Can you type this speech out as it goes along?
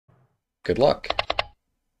Good luck.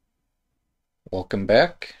 Welcome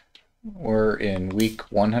back. We're in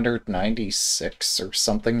week 196 or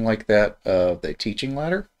something like that of the teaching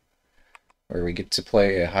ladder, where we get to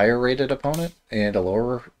play a higher rated opponent and a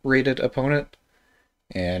lower rated opponent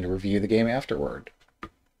and review the game afterward.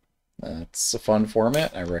 It's a fun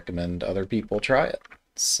format. I recommend other people try it.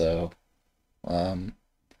 So,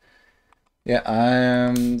 yeah,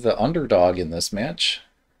 I'm the underdog in this match.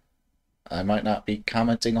 I might not be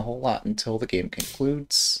commenting a whole lot until the game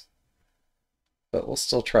concludes, but we'll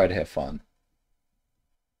still try to have fun.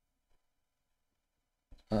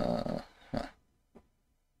 Huh.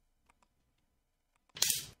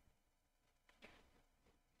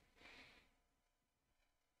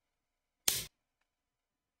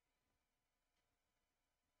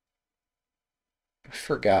 I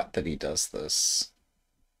forgot that he does this.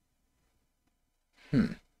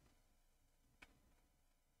 Hmm.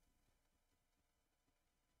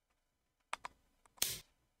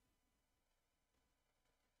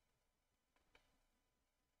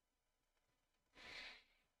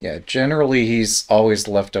 Yeah, generally he's always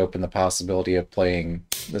left open the possibility of playing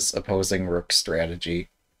this opposing rook strategy.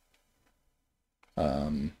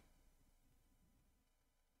 Um,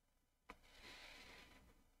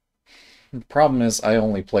 the problem is I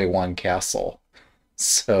only play one castle,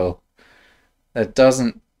 so that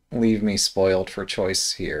doesn't leave me spoiled for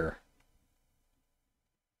choice here.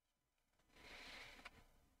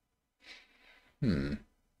 Hmm.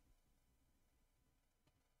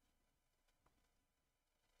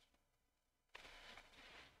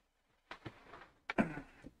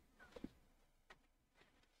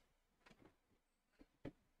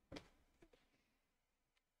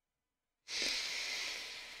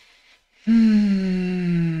 Hmm.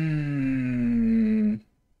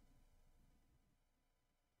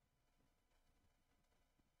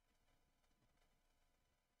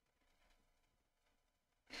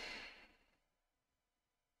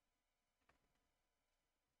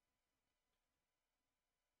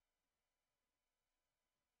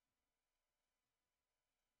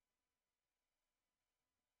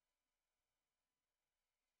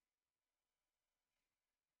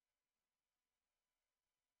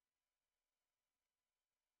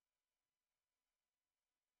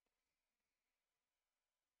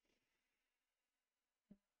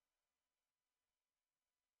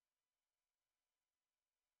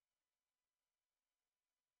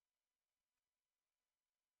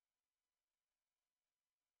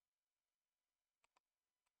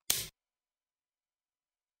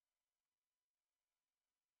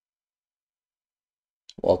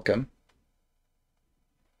 Welcome.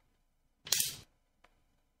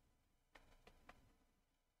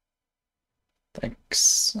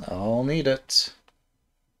 Thanks. I'll need it.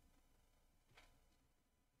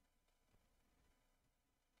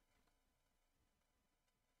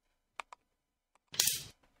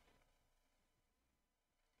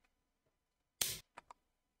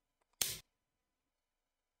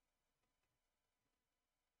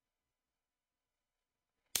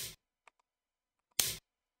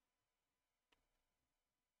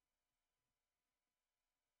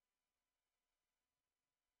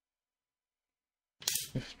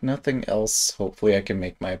 If nothing else, hopefully I can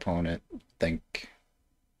make my opponent think.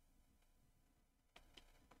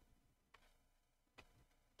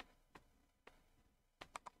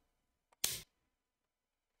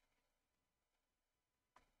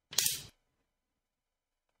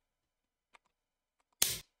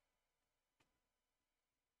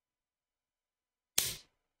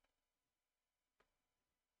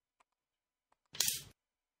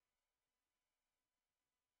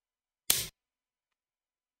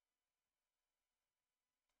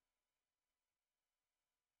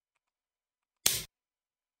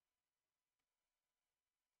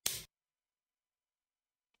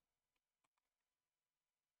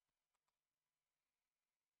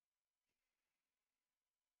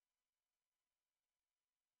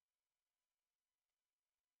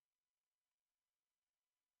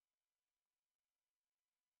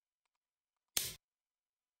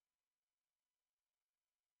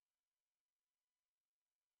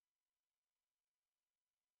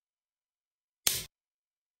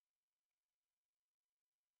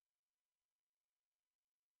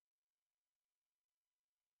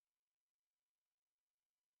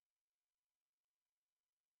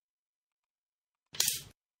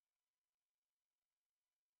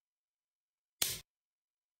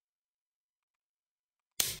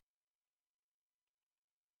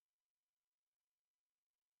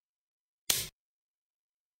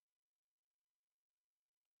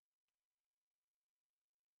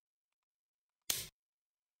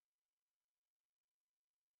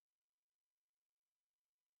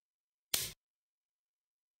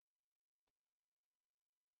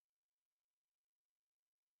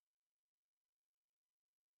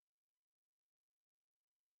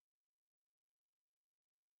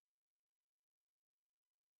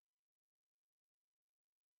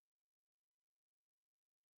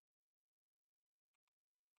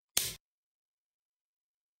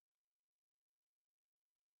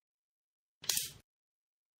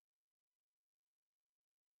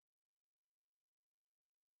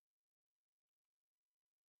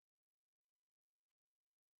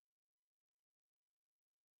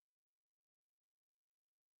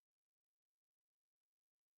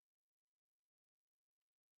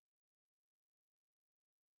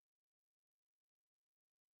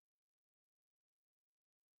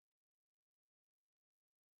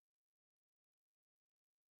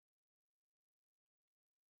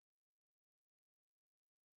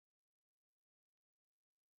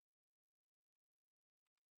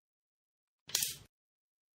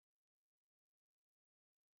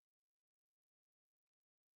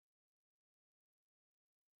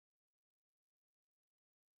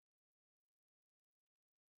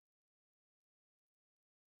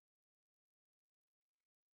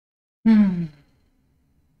 Hmm.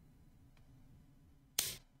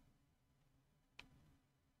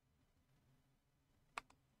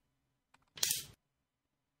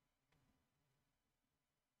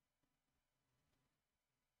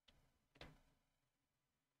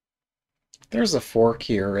 There's a fork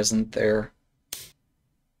here, isn't there?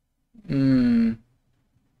 Hmm.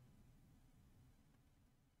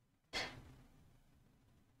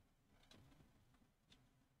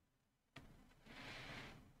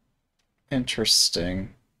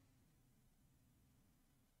 Interesting.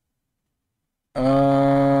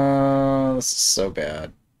 This is so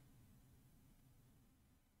bad.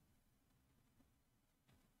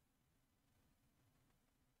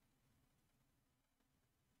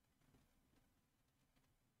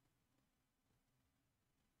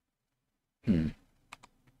 Hmm.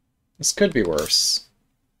 This could be worse.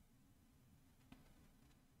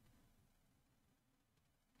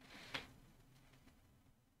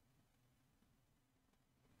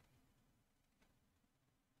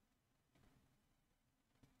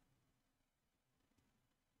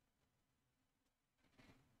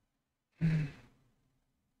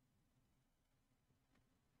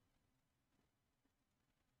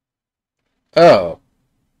 Oh,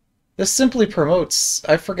 this simply promotes.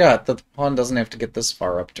 I forgot that the pawn doesn't have to get this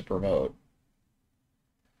far up to promote.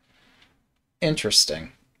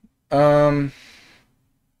 Interesting. Um,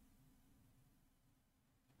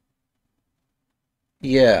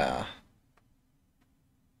 yeah.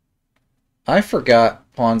 I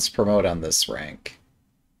forgot pawns promote on this rank.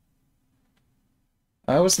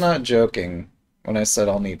 I was not joking when I said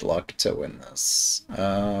I'll need luck to win this.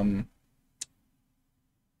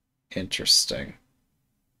 Interesting.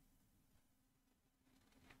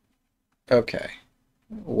 Okay.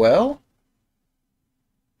 Well,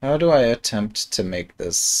 how do I attempt to make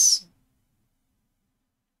this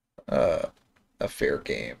uh, a fair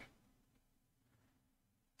game?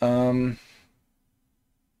 Um,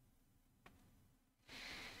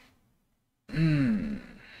 hmm.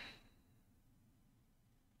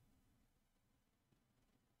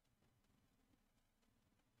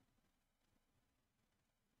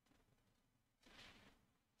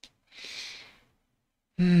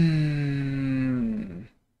 Hmm.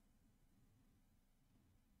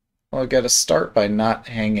 Well, I gotta start by not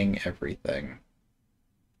hanging everything.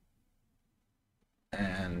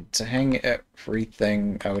 And to hang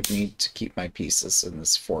everything, I would need to keep my pieces in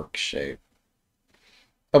this fork shape.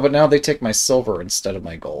 Oh, but now they take my silver instead of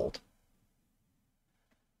my gold.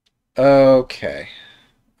 Okay.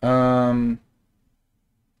 Um,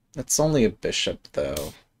 that's only a bishop,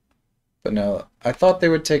 though. But no, I thought they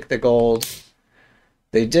would take the gold.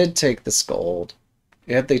 They did take this gold.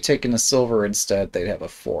 Had they taken a silver instead, they'd have a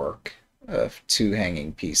fork of two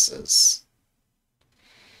hanging pieces.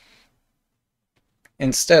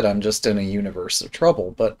 Instead, I'm just in a universe of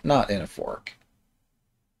trouble, but not in a fork.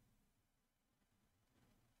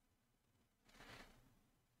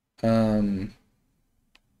 Um,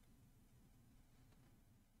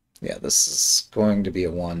 yeah, this is going to be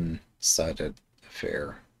a one-sided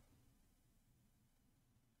affair.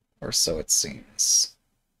 Or so it seems.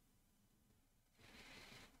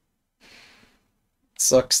 It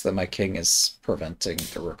sucks that my king is preventing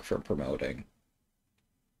the rook from promoting.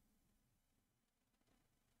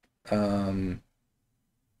 Um,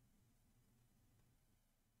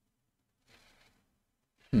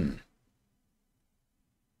 hmm.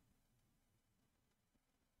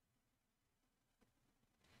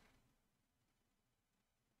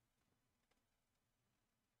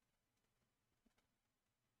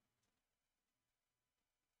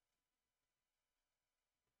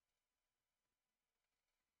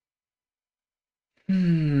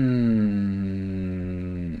 Hmm.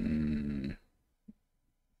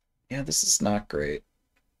 Yeah, this is not great.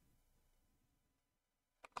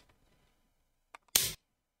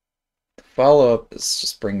 The follow-up is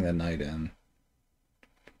just bring the knight in.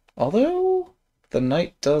 Although, the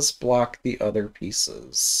knight does block the other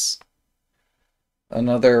pieces.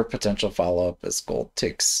 Another potential follow-up is gold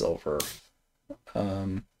takes silver.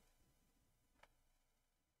 Um,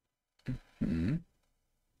 hmm.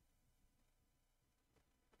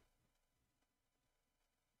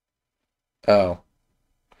 Oh.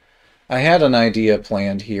 I had an idea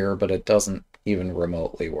planned here, but it doesn't even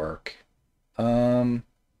remotely work. Um,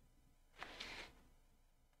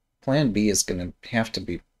 Plan B is going to have to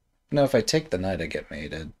be... No, if I take the knight, I get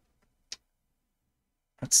mated.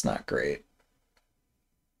 That's not great.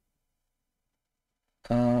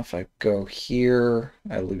 If I go here,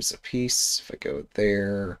 I lose a piece. If I go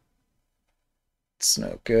there, it's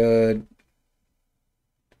no good.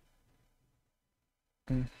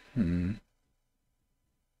 Hmm.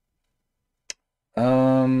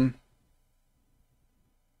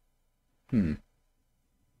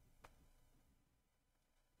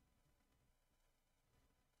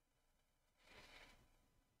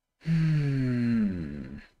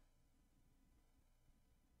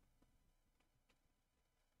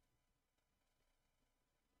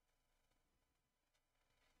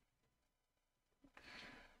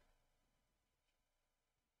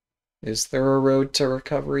 Is there a road to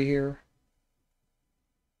recovery here?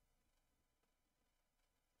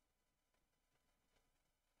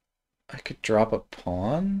 I could drop a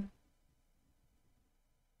pawn?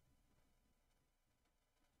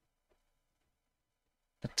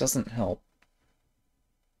 That doesn't help.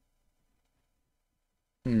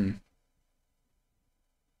 Hmm.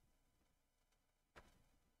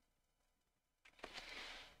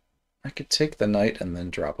 I could take the knight and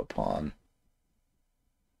then drop a pawn.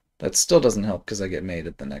 That still doesn't help because I get mate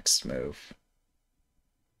at the next move.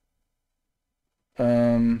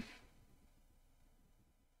 Um,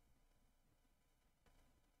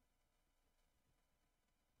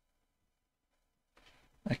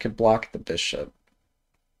 I could block the bishop.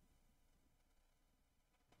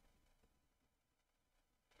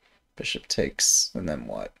 Bishop takes, and then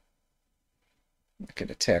what? I could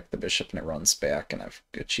attack the bishop and it runs back, and I've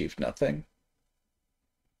achieved nothing.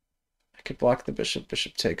 I could block the bishop,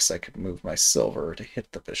 bishop takes, I could move my silver to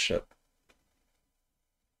hit the bishop.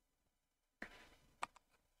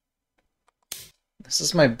 This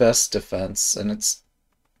is my best defense, and it's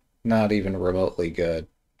not even remotely good.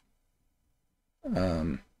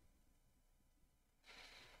 Um,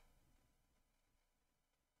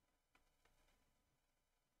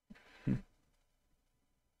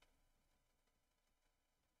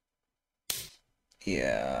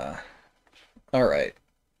 yeah. Alright.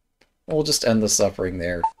 We'll just end the suffering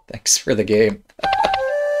there. Thanks for the game.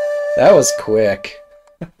 That was quick.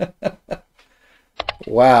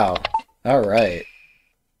 Wow. Alright.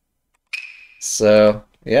 So,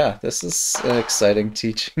 yeah, this is an exciting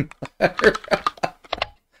teaching letter.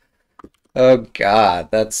 Oh god,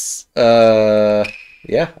 that's yeah,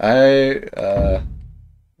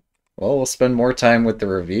 well, we'll spend more time with the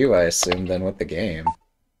review, I assume, than with the game.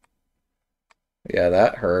 Yeah,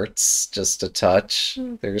 that hurts just a touch.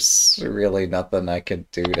 There's really nothing I could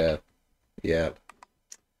do to, yeah.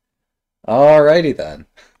 Alrighty then.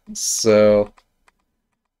 So,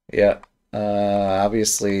 yeah,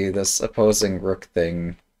 obviously this opposing rook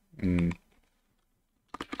thing. Mm,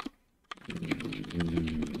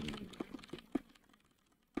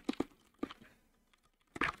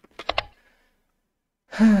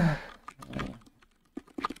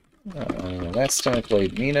 last time I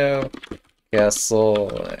played Mino, Castle,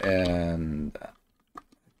 and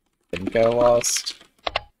I think I lost.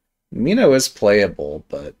 Mino is playable,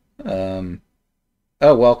 but oh,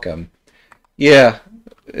 welcome. Yeah,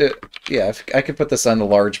 yeah. If I could put this on the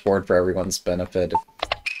large board for everyone's benefit,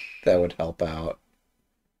 if that would help out.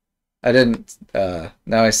 I didn't.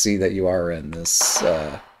 Now I see that you are in this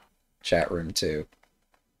chat room too.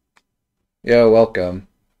 Yo, welcome.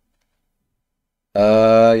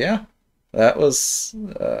 Yeah, that was.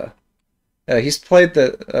 He's played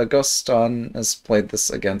the gosttone has played this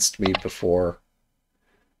against me before,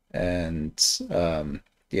 and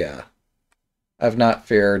yeah, I've not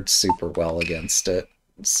fared super well against it.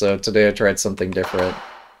 So today I tried something different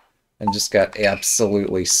and just got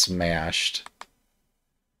absolutely smashed.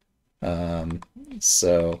 Um,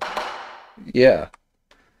 so yeah.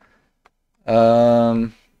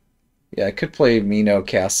 Um, yeah, I could play Mino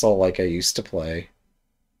Castle like I used to play.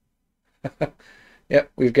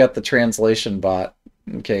 Yep, we've got the translation bot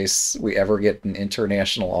in case we ever get an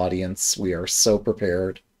international audience. We are so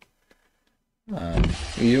prepared.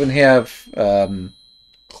 We even have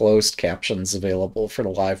closed captions available for the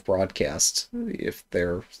live broadcast if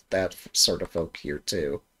they're that sort of folk here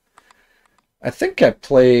too. I think I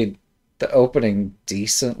played the opening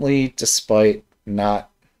decently despite not.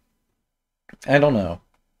 I don't know.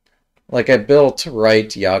 Like I built right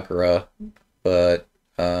Yagura, but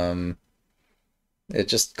it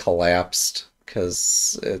just collapsed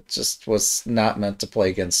because it just was not meant to play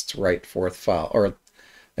against right fourth file or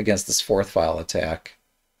against this fourth file attack.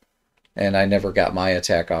 And I never got my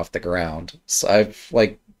attack off the ground. So I've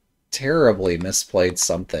like terribly misplayed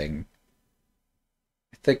something.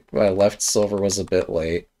 I think my left silver was a bit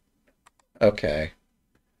late. Okay.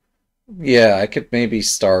 Yeah, I could maybe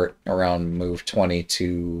start around move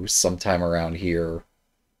 22 sometime around here.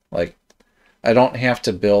 Like, I don't have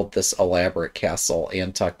to build this elaborate castle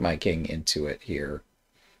and tuck my king into it here.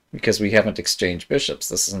 Because we haven't exchanged bishops.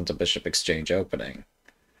 This isn't a bishop exchange opening.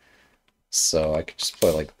 So I could just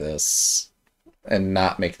play like this and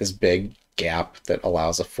not make this big gap that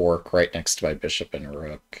allows a fork right next to my bishop and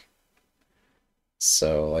rook.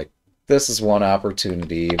 So, like, this is one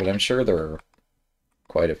opportunity, but I'm sure there are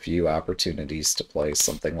quite a few opportunities to play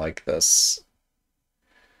something like this.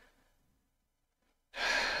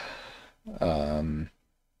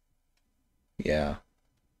 Yeah.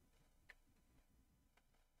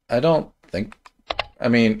 I don't think I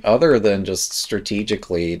mean, other than just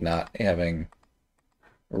strategically not having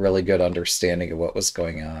a really good understanding of what was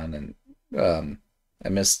going on, and I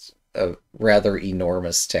missed a rather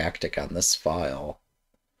enormous tactic on this file.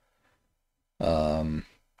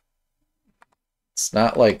 It's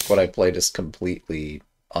not like what I played is completely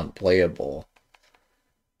unplayable.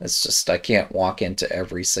 It's just I can't walk into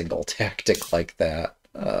every single tactic like that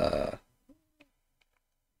and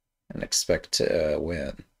expect to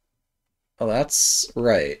win. Oh, that's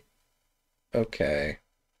right. Okay.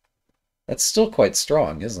 That's still quite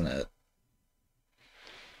strong, isn't it?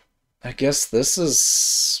 I guess this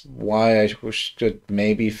is why I should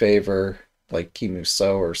maybe favor like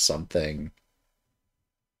Kimuso or something.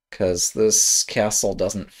 Because this castle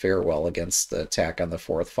doesn't fare well against the attack on the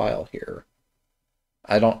fourth file here.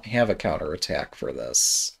 I don't have a counterattack for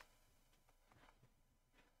this.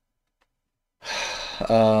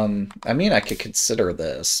 I mean, I could consider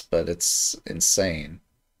this, but it's insane.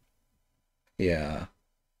 Yeah.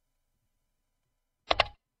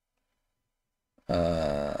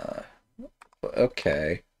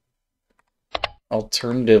 Okay.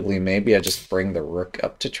 Alternatively, maybe I just bring the rook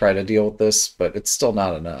up to try to deal with this, but it's still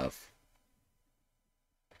not enough.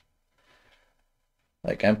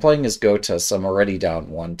 Like, I'm playing as Gota, so I'm already down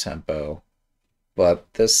one tempo.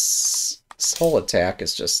 But this whole attack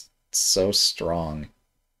is just so strong.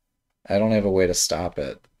 I don't have a way to stop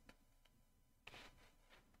it.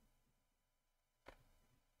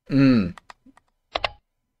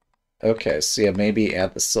 Okay, so yeah, maybe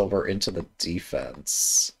add the silver into the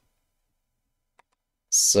defense.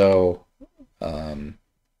 So, yeah,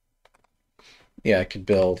 I could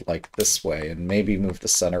build like this way and maybe move the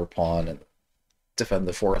center pawn and defend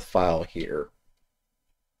the fourth file here.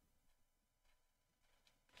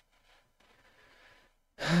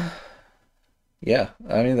 Yeah,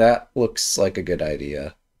 I mean, that looks like a good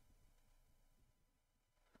idea.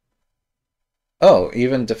 Oh,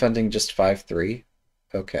 even defending just 5-3?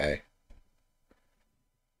 Okay.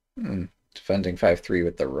 Defending 5-3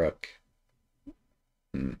 with the rook.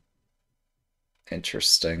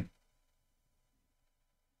 Interesting.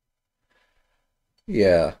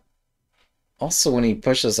 Yeah. Also, when he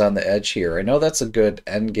pushes on the edge here, I know that's a good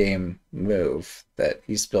endgame move, that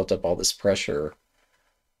he's built up all this pressure.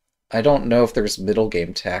 I don't know if there's middle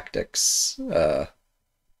game tactics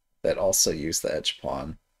that also use the edge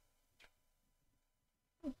pawn.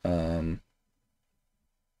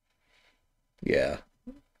 Yeah.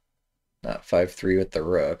 Not 5-3 with the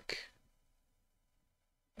rook.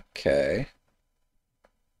 Okay.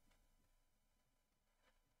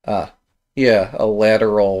 Ah, yeah, a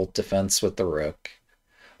lateral defense with the rook.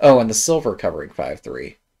 Oh, and the silver covering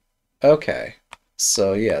 5-3. Okay.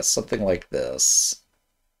 So, yeah, something like this.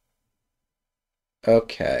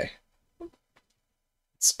 Okay.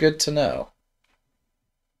 It's good to know.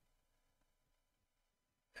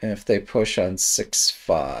 And if they push on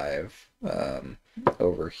 6-5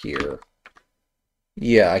 over here.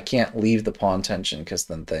 Yeah, I can't leave the pawn tension because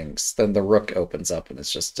then the rook opens up and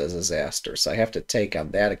it's just a disaster. So I have to take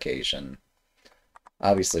on that occasion.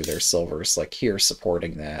 Obviously, there's silvers like here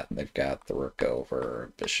supporting that, and they've got the rook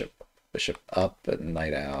over, bishop up, and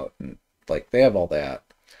knight out, and like they have all that.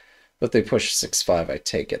 But they push 6-5, I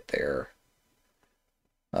take it there,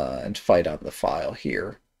 and fight on the file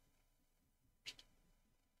here.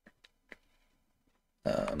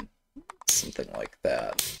 Something like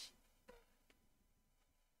that.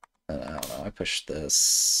 And I don't know, I push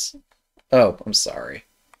this. Oh, I'm sorry.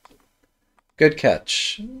 Good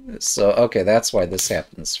catch. So, okay, that's why this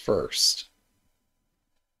happens first.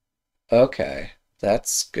 Okay,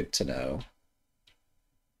 that's good to know.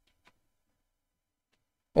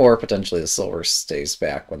 Or potentially the silver stays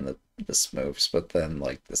back when this moves, but then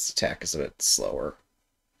like this attack is a bit slower.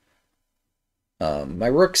 My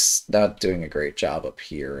rook's not doing a great job up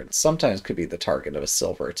here, and sometimes could be the target of a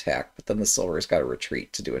silver attack, but then the silver's got to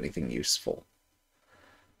retreat to do anything useful.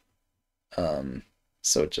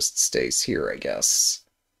 So it just stays here, I guess.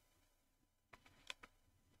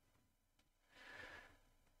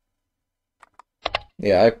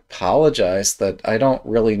 Yeah, I apologize that I don't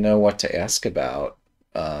really know what to ask about.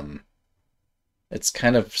 It's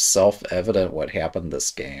kind of self-evident what happened this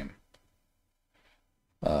game.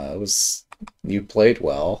 You played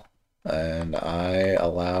well, and I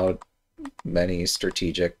allowed many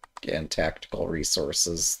strategic and tactical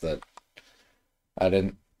resources that I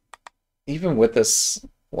didn't, even with this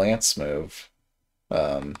lance move,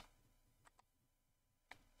 yeah,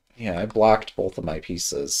 I blocked both of my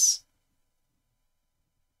pieces.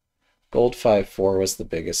 Gold 5-4 was the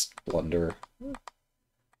biggest blunder.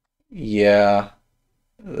 Yeah,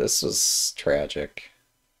 this was tragic.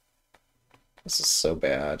 This is so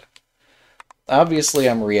bad. Obviously,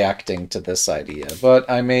 I'm reacting to this idea, but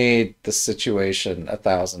I made the situation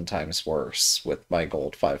 1,000 times worse with my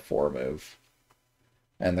gold 5-4 move.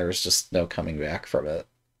 And there's just no coming back from it.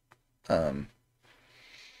 Um,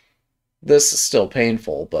 this is still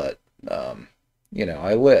painful, but, you know,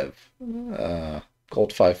 I live.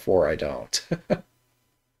 Gold 5-4, I don't.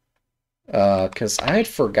 Because I had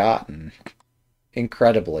forgotten,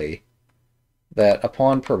 incredibly, that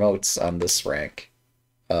upon promotes on this rank,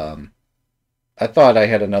 um, I thought I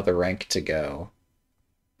had another rank to go.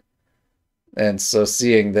 And so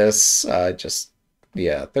seeing this,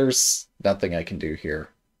 yeah, there's nothing I can do here.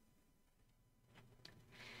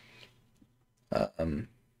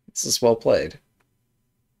 This is well played.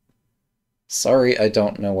 Sorry, I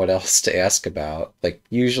don't know what else to ask about. Like,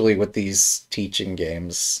 usually with these teaching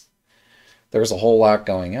games, there's a whole lot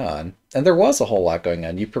going on. And there was a whole lot going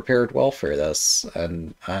on. You prepared well for this,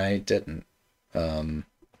 and I didn't. Um,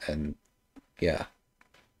 and yeah,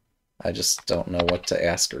 I just don't know what to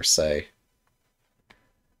ask or say.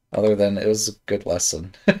 Other than it was a good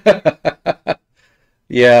lesson.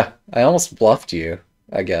 Yeah, I almost bluffed you,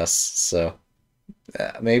 I guess. So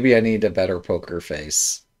maybe I need a better poker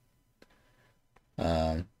face.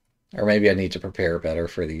 Um, or maybe I need to prepare better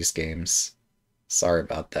for these games. Sorry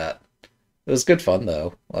about that. It was good fun,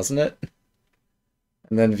 though, wasn't it?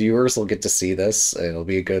 And then viewers will get to see this, and it'll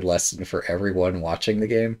be a good lesson for everyone watching the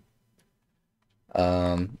game.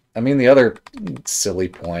 I mean, the other silly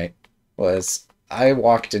point was I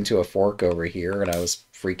walked into a fork over here, and I was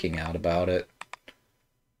freaking out about it.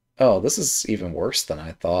 Oh, this is even worse than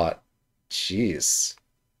I thought. Jeez.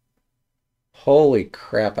 Holy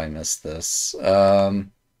crap, I missed this.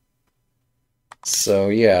 So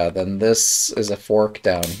yeah, then this is a fork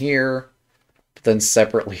down here. But then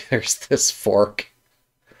separately there's this fork.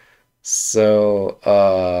 So,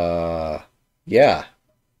 yeah.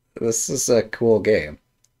 This is a cool game.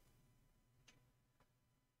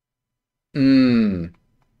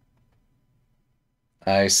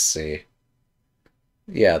 I see.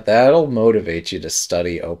 Yeah, that'll motivate you to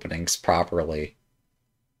study openings properly.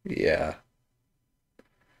 Yeah.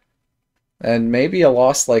 And maybe a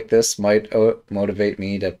loss like this might motivate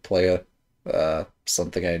me to play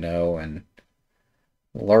something I know and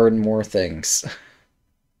learn more things.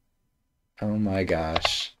 Oh my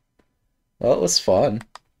gosh. Well, it was fun.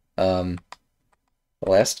 Um,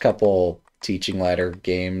 the last couple teaching ladder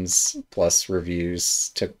games plus reviews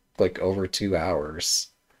took like over 2 hours.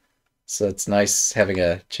 So it's nice having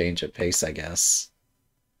a change of pace, I guess.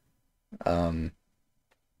 Um,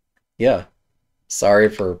 yeah. Sorry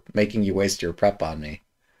for making you waste your prep on me.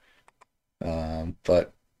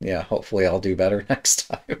 But yeah, hopefully I'll do better next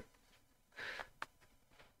time.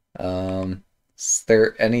 Is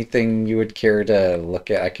there anything you would care to look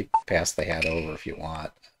at? I could pass the hat over if you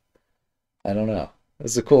want. I don't know.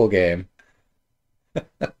 It's a cool game.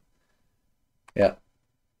 Yeah.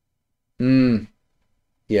 Hmm.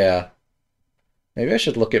 Yeah. Maybe I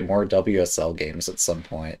should look at more WSL games at some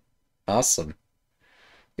point. Awesome.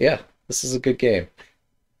 Yeah, this is a good game.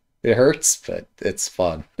 It hurts, but it's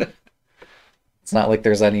fun. It's not like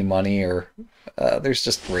there's any money or there's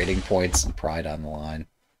just rating points and pride on the line.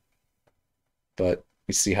 But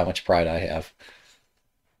we see how much pride I have.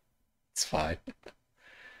 It's fine.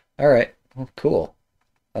 All right. Well, cool.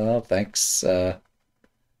 Thanks.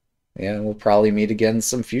 Yeah, we'll probably meet again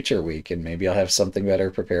some future week, and maybe I'll have something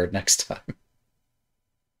better prepared next time.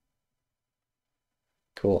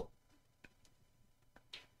 Cool.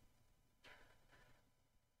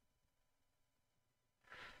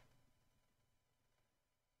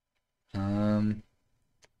 Um,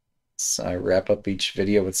 so I wrap up each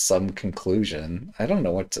video with some conclusion. I don't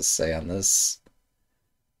know what to say on this.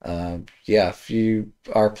 Yeah, if you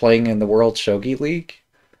are playing in the World Shogi League,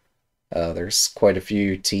 there's quite a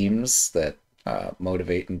few teams that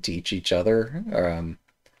motivate and teach each other.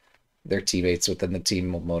 Their teammates within the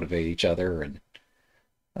team will motivate each other, and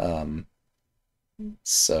um,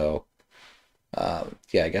 so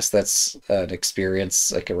yeah, I guess that's an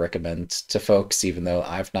experience I could recommend to folks, even though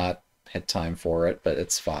I've not had time for it, but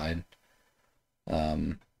it's fine.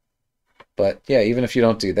 Um, but yeah, even if you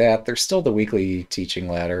don't do that, there's still the weekly teaching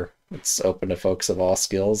ladder. It's open to folks of all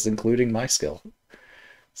skills, including my skill.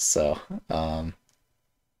 So, um,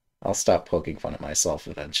 I'll stop poking fun at myself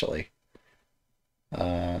eventually.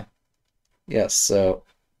 Uh, yeah, so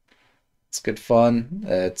it's good fun.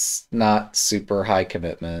 It's not super high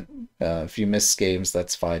commitment. If you miss games,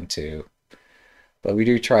 that's fine too. But we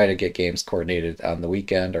do try to get games coordinated on the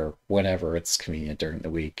weekend or whenever it's convenient during the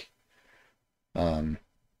week. Um,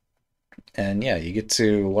 and yeah, you get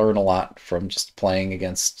to learn a lot from just playing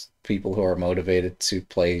against people who are motivated to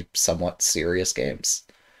play somewhat serious games.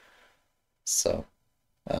 So,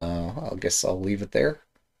 I guess I'll leave it there.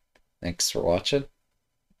 Thanks for watching,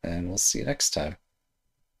 and we'll see you next time.